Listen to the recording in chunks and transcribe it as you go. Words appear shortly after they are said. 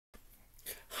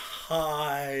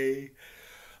Hi.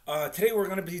 Today we're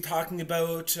going to be talking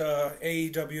about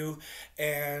AEW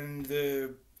and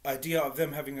the idea of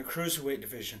them having a cruiserweight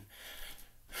division.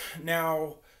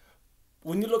 Now,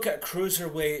 when you look at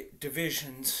cruiserweight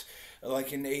divisions,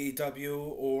 like in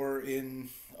AEW or in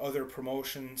other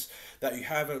promotions that you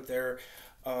have out there,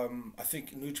 I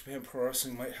think New Japan Pro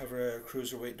Wrestling might have a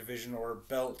cruiserweight division or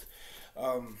belt.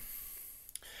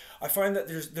 I find that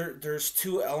there's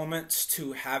two elements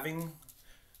to having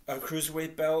a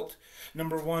cruiserweight belt.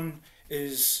 Number one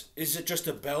is it just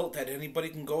a belt that anybody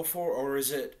can go for, or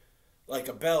is it like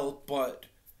a belt but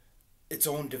its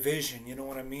own division? You know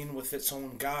what I mean, with its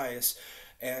own guys,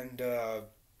 and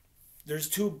there's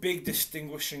two big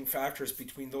distinguishing factors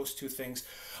between those two things.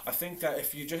 I think that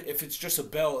if it's just a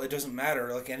belt, it doesn't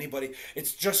matter. Like anybody,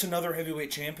 it's just another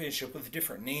heavyweight championship with a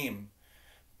different name.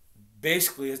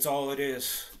 Basically, it's all it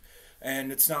is, and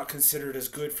it's not considered as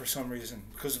good for some reason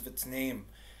because of its name.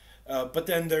 But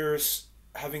then there's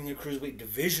having a cruiserweight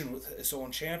division with its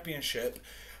own championship.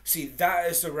 See, that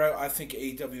is the route I think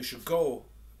AEW should go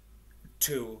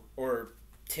to or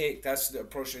take. That's the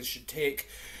approach they should take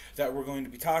that we're going to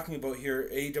be talking about here.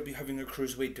 AEW having a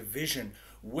cruiserweight division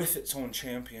with its own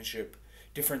championship,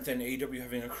 different than AEW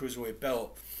having a cruiserweight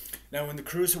belt. Now, in the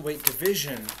cruiserweight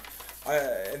division,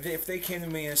 if they came to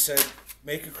me and said,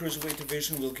 make a cruiserweight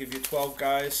division, we'll give you 12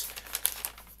 guys,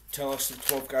 tell us the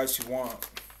 12 guys you want.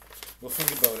 We'll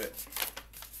think about it.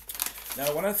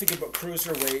 Now, when I think about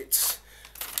cruiserweights,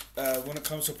 when it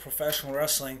comes to professional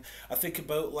wrestling, I think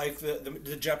about like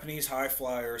the Japanese high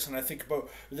flyers, and I think about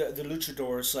the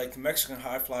luchadors, like the Mexican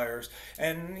high flyers,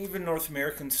 and even North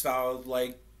American style,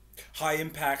 like high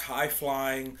impact, high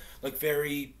flying, like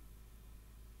very,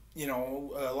 a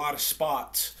lot of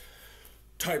spots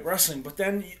type wrestling. But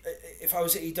then if I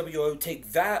was at AEW, I would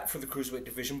take that for the cruiserweight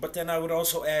division, but then I would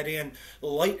also add in the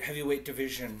light heavyweight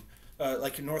division,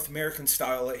 like a North American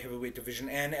style light heavyweight division,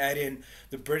 and add in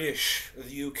the British,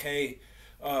 the UK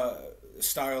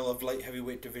style of light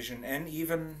heavyweight division, and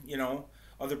even,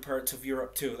 other parts of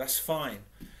Europe too. That's fine.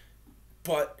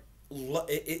 But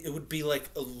it would be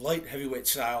like a light heavyweight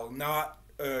style, not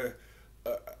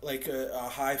like a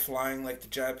high flying like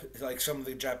like some of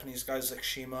the Japanese guys like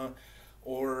Shima,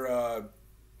 or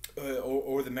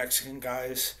the Mexican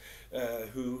guys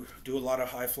who do a lot of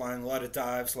high flying, a lot of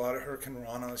dives, a lot of Hurricane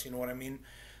Ranas, you know what I mean?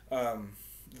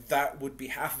 That would be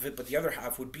half of it, but the other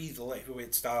half would be the light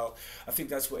heavyweight style. I think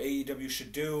that's what AEW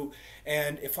should do.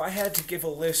 And if I had to give a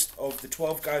list of the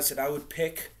 12 guys that I would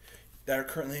pick that are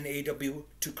currently in AEW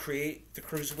to create the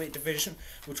cruiserweight division,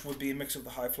 which would be a mix of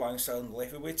the high flying style and the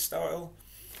light heavyweight style,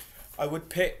 I would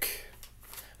pick,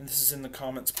 and this is in the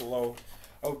comments below,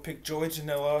 I would pick Joey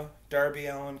Janela, Darby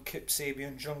Allin, Kip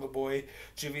Sabian, Jungle Boy,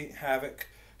 Jimmy Havoc,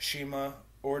 Shima,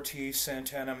 Ortiz,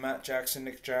 Santana, Matt Jackson,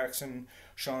 Nick Jackson,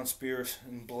 Sean Spears,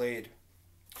 and Blade.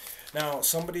 Now,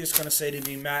 somebody is going to say to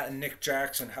me, Matt and Nick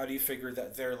Jackson, how do you figure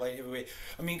that they're light heavyweight?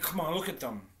 I mean, come on, look at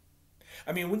them.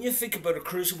 I mean, when you think about a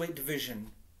cruiserweight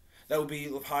division, that would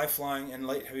be high flying and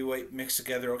light heavyweight mixed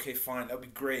together. Okay, fine, that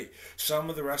would be great. Some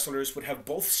of the wrestlers would have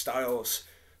both styles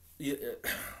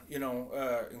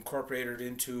incorporated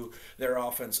into their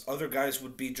offense. Other guys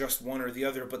would be just one or the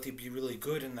other, but they'd be really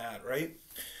good in that, right?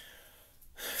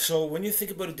 So when you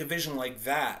think about a division like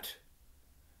that,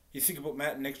 you think about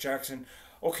Matt and Nick Jackson.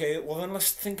 Okay, well then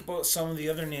let's think about some of the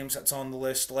other names that's on the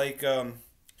list, like Kip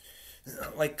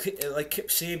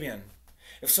Sabian.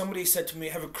 If somebody said to me,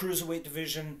 have a cruiserweight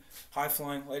division, high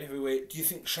flying, light heavyweight, do you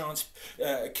think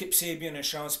Kip Sabian and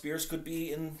Sean Spears could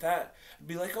be in that? I'd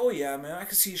be like, oh yeah, man, I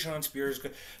could see Sean Spears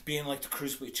being like the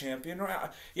cruiserweight champion.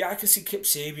 Or yeah, I could see Kip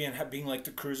Sabian being like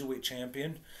the cruiserweight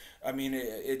champion. I mean,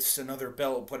 it's another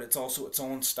belt, but it's also its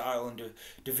own style and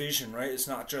division, right? It's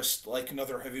not just like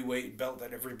another heavyweight belt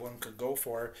that everyone could go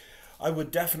for. I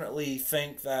would definitely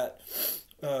think that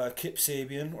Kip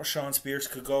Sabian or Sean Spears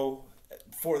could go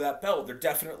for that belt. They're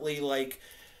definitely like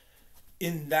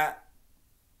in that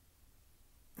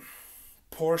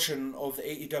portion of the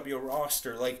AEW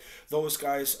roster. Like those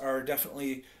guys are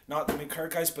definitely not the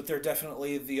mid-card guys, but they're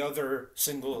definitely the other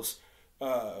singles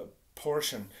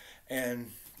portion.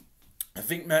 And I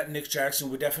think Matt and Nick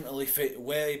Jackson would definitely fit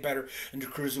way better into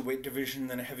cruiserweight division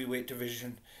than a heavyweight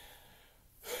division.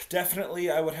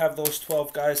 Definitely I would have those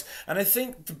 12 guys. And I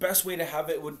think the best way to have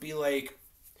it would be like,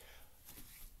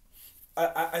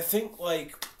 I think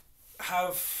like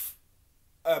have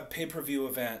a pay-per-view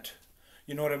event.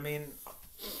 You know what I mean?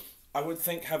 I would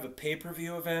think have a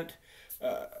pay-per-view event.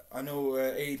 I know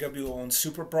AEW owns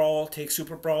Super Brawl. Take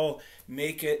Super Brawl,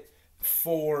 make it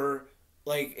for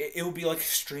like it would be like a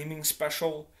streaming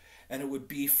special, and it would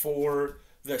be for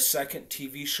the second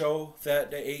TV show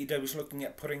that the AEW is looking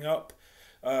at putting up.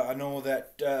 I know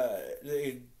that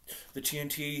the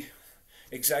TNT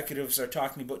executives are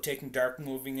talking about taking Dark,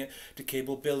 moving it to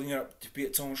cable, building it up to be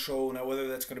its own show. Now, whether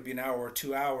that's going to be an hour or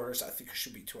 2 hours, I think it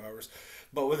should be 2 hours.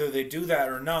 But whether they do that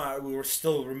or not,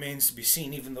 still remains to be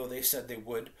seen, even though they said they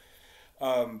would.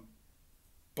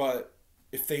 But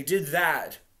if they did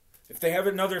that, if they have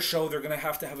another show, they're going to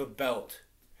have a belt.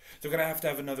 They're going to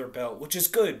have another belt, which is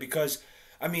good because,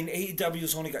 I mean,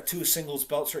 AEW's only got two singles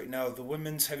belts right now, the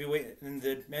women's heavyweight and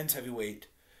the men's heavyweight.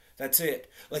 That's it.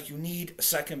 Like, you need a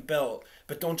second belt,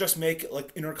 but don't just make it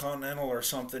like Intercontinental or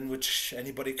something, which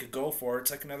anybody could go for. It's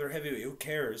like another heavyweight. Who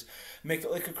cares? Make it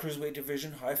like a Cruiserweight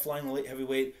division, high-flying light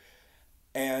heavyweight,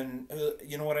 and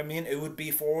you know what I mean? It would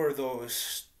be for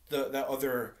that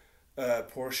other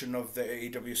portion of the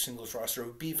AEW singles roster. It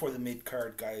would be for the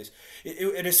mid-card guys.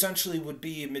 It essentially would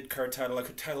be a mid-card title, like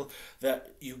a title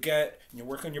that you get, and you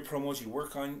work on your promos, you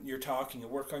work on your talking, you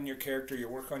work on your character, you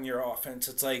work on your offense.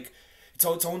 It's like, it's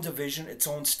its own division, its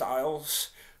own styles,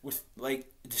 with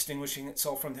like distinguishing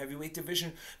itself from the heavyweight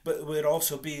division, but it would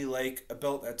also be like a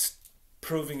belt that's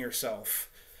proving yourself.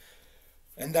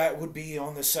 And that would be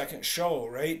on the second show,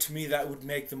 right? To me, that would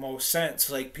make the most sense.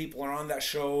 Like, people are on that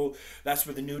show, that's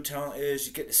where the new talent is.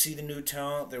 You get to see the new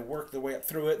talent, they work their way up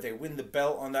through it, they win the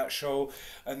belt on that show,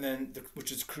 and then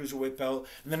which is the Cruiserweight belt,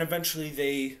 and then eventually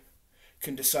they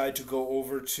can decide to go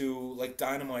over to like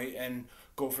Dynamite and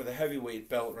go for the heavyweight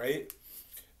belt, right?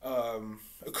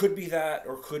 It could be that,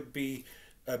 or could be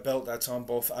a belt that's on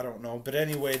both. I don't know. But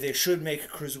anyway, they should make a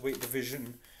Cruiserweight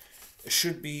division. It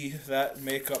should be that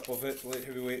makeup of it, light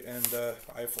heavyweight and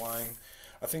high flying.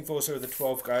 I think those are the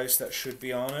 12 guys that should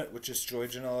be on it, which is Joey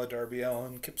Janela, Darby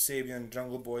Allin, Kip Sabian,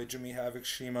 Jungle Boy, Jimmy Havoc,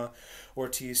 Shima,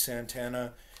 Ortiz,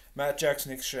 Santana, Matt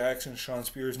Jackson, Nick Jackson, Sean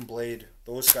Spears, and Blade.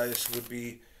 Those guys would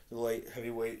be the light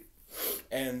heavyweight.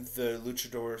 And the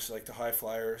luchadors, like the high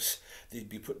flyers, they'd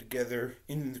be put together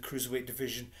in the Cruiserweight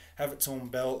division, have its own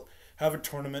belt, have a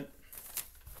tournament.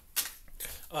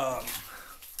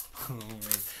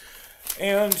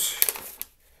 And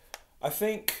I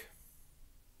think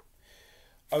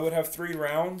I would have 3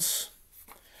 rounds.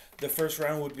 The first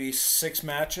round would be 6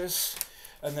 matches,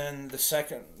 and then the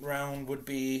second round would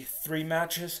be 3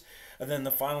 matches, and then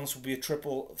the finals would be a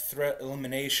triple threat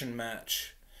elimination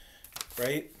match,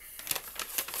 right?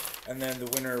 And then the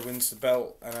winner wins the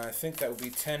belt. And I think that would be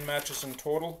 10 matches in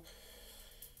total.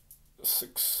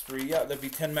 6-3, yeah, that'd be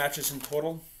 10 matches in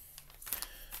total.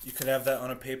 You could have that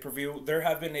on a pay-per-view. There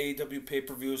have been AEW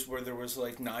pay-per-views where there was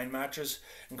like 9 matches,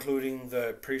 including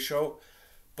the pre-show.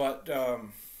 But I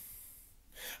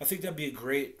think that'd be a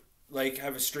great, like,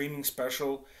 have a streaming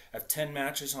special, have 10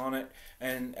 matches on it,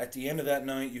 and at the end of that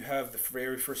night, you have the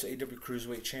very first AEW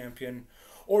Cruiserweight Champion.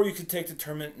 Or you could take the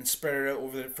tournament and spread it out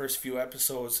over the first few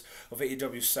episodes of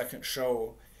AEW's second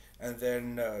show, and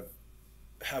then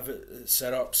have it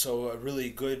set up so a really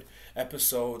good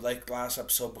episode, like last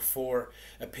episode before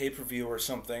a pay-per-view or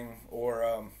something, or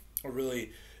a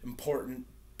really important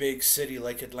big city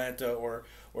like Atlanta, or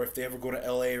if they ever go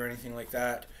to LA or anything like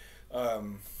that,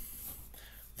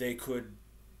 they could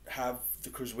have the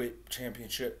Cruiserweight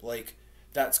Championship, like,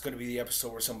 that's going to be the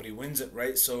episode where somebody wins it,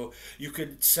 right? So you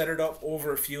could set it up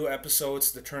over a few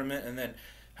episodes, the tournament, and then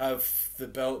have the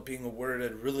belt being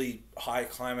awarded a really high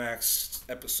climax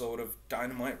episode of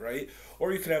Dynamite, right?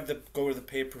 Or you could have go with the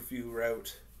pay-per-view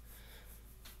route.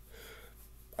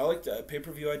 I like the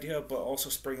pay-per-view idea, but also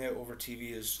spreading it over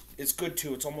TV is good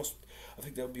too. It's almost, I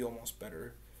think that would be almost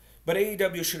better. But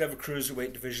AEW should have a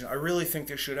Cruiserweight division. I really think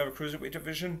they should have a Cruiserweight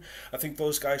division. I think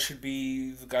those guys should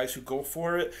be the guys who go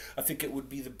for it. I think it would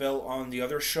be the belt on the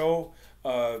other show,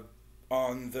 on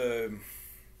the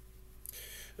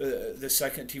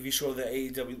second TV show that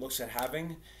AEW looks at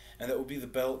having, and that would be the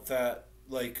belt that,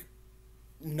 like,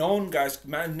 known guys,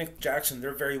 Matt and Nick Jackson,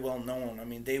 they're very well known. I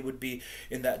mean, they would be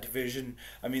in that division.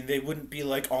 I mean, they wouldn't be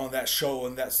like on that show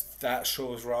and that's that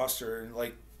show's roster and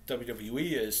like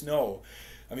WWE is. No.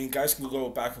 I mean, guys can go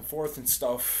back and forth and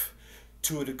stuff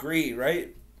to a degree,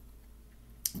 right?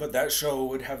 But that show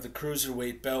would have the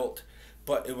Cruiserweight belt,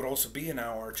 but it would also be an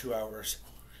hour or 2 hours.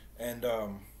 And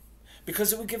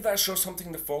because it would give that show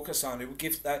something to focus on. It would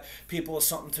give that people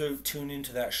something to tune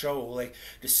into that show, like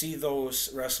to see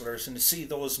those wrestlers and to see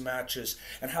those matches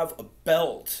and have a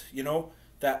belt, you know,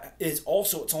 that is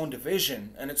also its own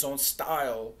division and its own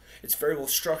style. It's very well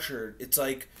structured. It's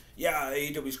like, yeah,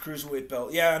 AEW's Cruiserweight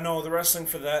belt. Yeah, no, the wrestling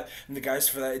for that and the guys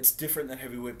for that, it's different than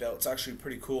heavyweight belt. It's actually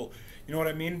pretty cool. You know what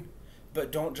I mean?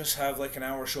 But don't just have like an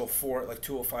hour show for it, like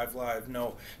 205 Live.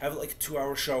 No, have it like a 2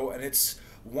 hour show and it's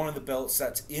one of the belts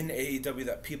that's in AEW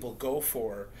that people go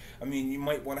for. I mean, you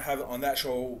might want to have it on that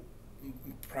show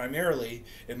primarily.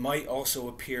 It might also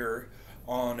appear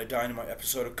on a Dynamite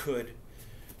episode. It could.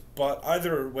 But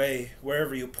either way,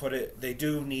 wherever you put it, they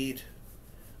do need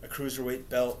a Cruiserweight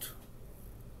belt.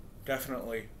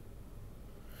 Definitely.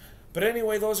 But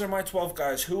anyway, those are my 12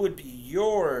 guys. Who would be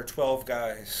your 12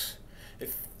 guys?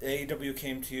 If AEW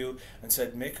came to you and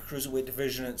said, make a Cruiserweight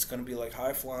division, it's going to be like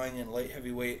high-flying and light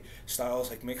heavyweight styles,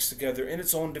 like mixed together in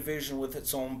its own division with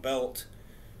its own belt,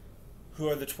 who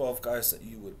are the 12 guys that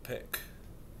you would pick?